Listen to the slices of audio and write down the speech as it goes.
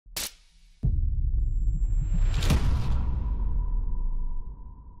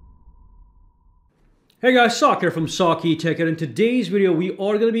Hey guys, Sak here from SAKITECH, and in today's video we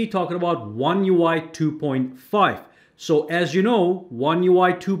are going to be talking about One UI 2.5. So as you know, One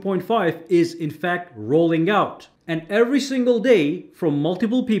UI 2.5 is in fact rolling out. And every single day from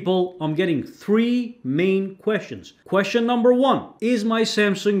multiple people, I'm getting three main questions. Question number one, is my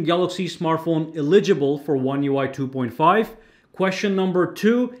Samsung Galaxy smartphone eligible for One UI 2.5? Question number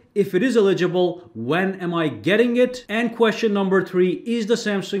two, if it is eligible, when am I getting it? And question number three, is the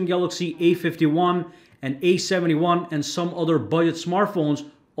Samsung Galaxy A51 and A71 and some other budget smartphones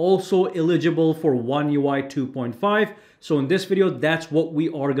also eligible for One UI 2.5? So in this video, that's what we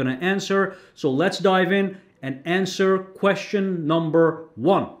are going to answer. So let's dive in and answer question number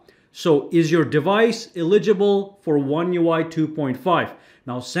one. So is your device eligible for One UI 2.5?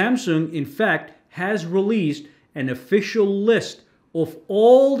 Now Samsung in fact has released an official list of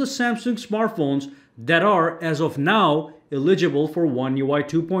all the Samsung smartphones that are, as of now, eligible for One UI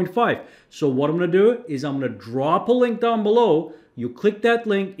 2.5. So what I'm going to do is I'm going to drop a link down below. You click that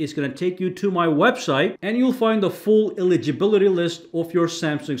link, it's going to take you to my website, and you'll find the full eligibility list of your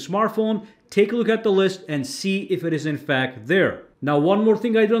Samsung smartphone. Take a look at the list and see if it is in fact there. Now, one more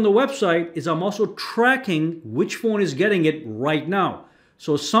thing I do on the website is I'm also tracking which phone is getting it right now.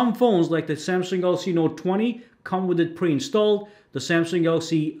 So some phones like the Samsung Galaxy Note 20 come with it pre-installed. The Samsung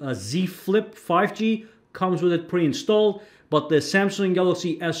Galaxy Z Flip 5G comes with it pre-installed. But the Samsung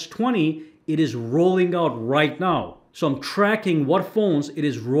Galaxy S20, it is rolling out right now. So I'm tracking what phones it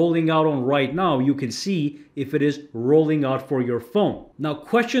is rolling out on right now. You can see if it is rolling out for your phone. Now,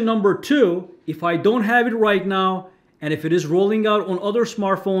 question number two, if I don't have it right now, and if it is rolling out on other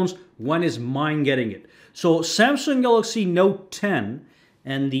smartphones, when is mine getting it? So Samsung Galaxy Note 10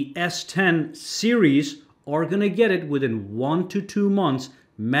 and the S10 series are going to get it within 1 to 2 months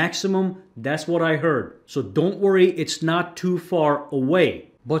maximum. That's what I heard. So don't worry, it's not too far away.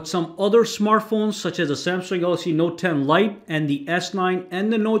 But some other smartphones such as the Samsung Galaxy Note 10 Lite and the S9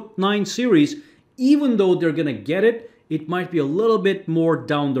 and the Note 9 series, even though they're going to get it, it might be a little bit more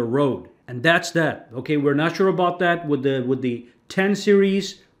down the road. And that's that. Okay, we're not sure about that with the 10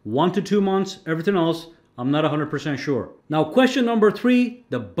 series, 1 to 2 months, everything else, I'm not 100% sure. Now, question number three,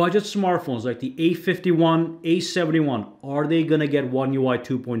 the budget smartphones like the A51, A71, are they going to get One UI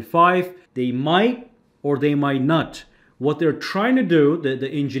 2.5? They might or they might not. What they're trying to do, the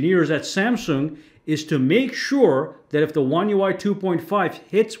engineers at Samsung, is to make sure that if the One UI 2.5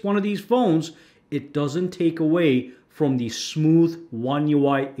 hits one of these phones, it doesn't take away from the smooth One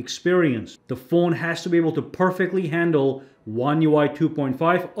UI experience. The phone has to be able to perfectly handle One UI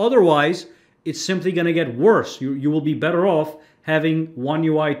 2.5. Otherwise, it's simply going to get worse. You will be better off having One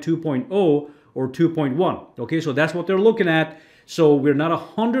UI 2.0 or 2.1. Okay, so that's what they're looking at. So we're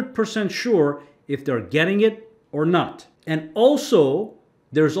not 100% sure if they're getting it or not. And also,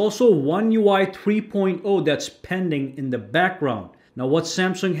 there's also One UI 3.0 that's pending in the background. Now, what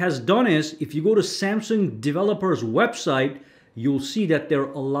Samsung has done is, if you go to Samsung developers' website, you'll see that they're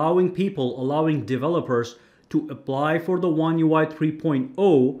allowing developers to apply for the One UI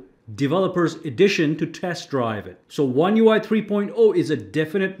 3.0 Developers Edition to test drive it. So One UI 3.0 is a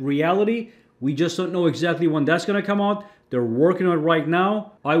definite reality. We just don't know exactly when that's going to come out. They're working on it right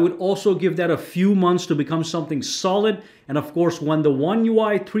now. I would also give that a few months to become something solid. And of course, when the One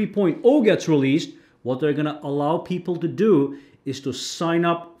UI 3.0 gets released, what they're going to allow people to do is to sign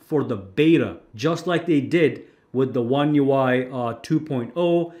up for the beta, just like they did with the One UI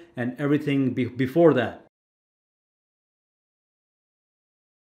 2.0 and everything before that.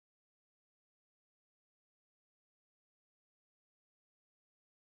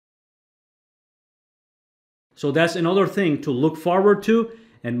 So that's another thing to look forward to,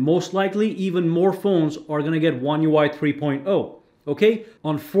 and most likely even more phones are going to get One UI 3.0. Okay,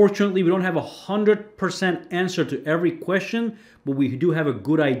 unfortunately we don't have 100% answer to every question, but we do have a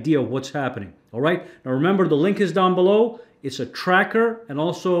good idea of what's happening. All right, now remember, the link is down below. It's a tracker and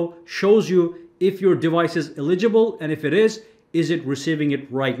also shows you if your device is eligible, and if it is it receiving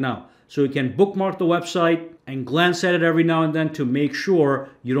it right now. So you can bookmark the website and glance at it every now and then to make sure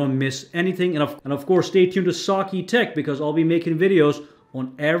you don't miss anything. And of course, stay tuned to SAKITECH, because I'll be making videos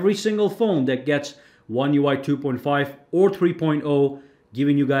on every single phone that gets One UI 2.5 or 3.0,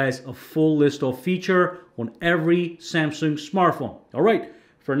 giving you guys a full list of features on every Samsung smartphone. All right,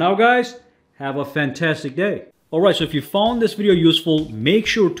 for now, guys, have a fantastic day. All right, so if you found this video useful, make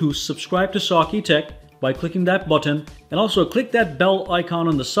sure to subscribe to SAKITECH by clicking that button, and also click that bell icon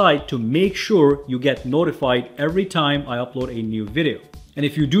on the side to make sure you get notified every time I upload a new video. And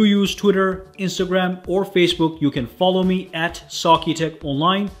if you do use Twitter, Instagram, or Facebook, you can follow me at SAKITECH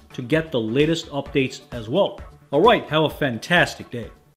Online to get the latest updates as well. All right, have a fantastic day.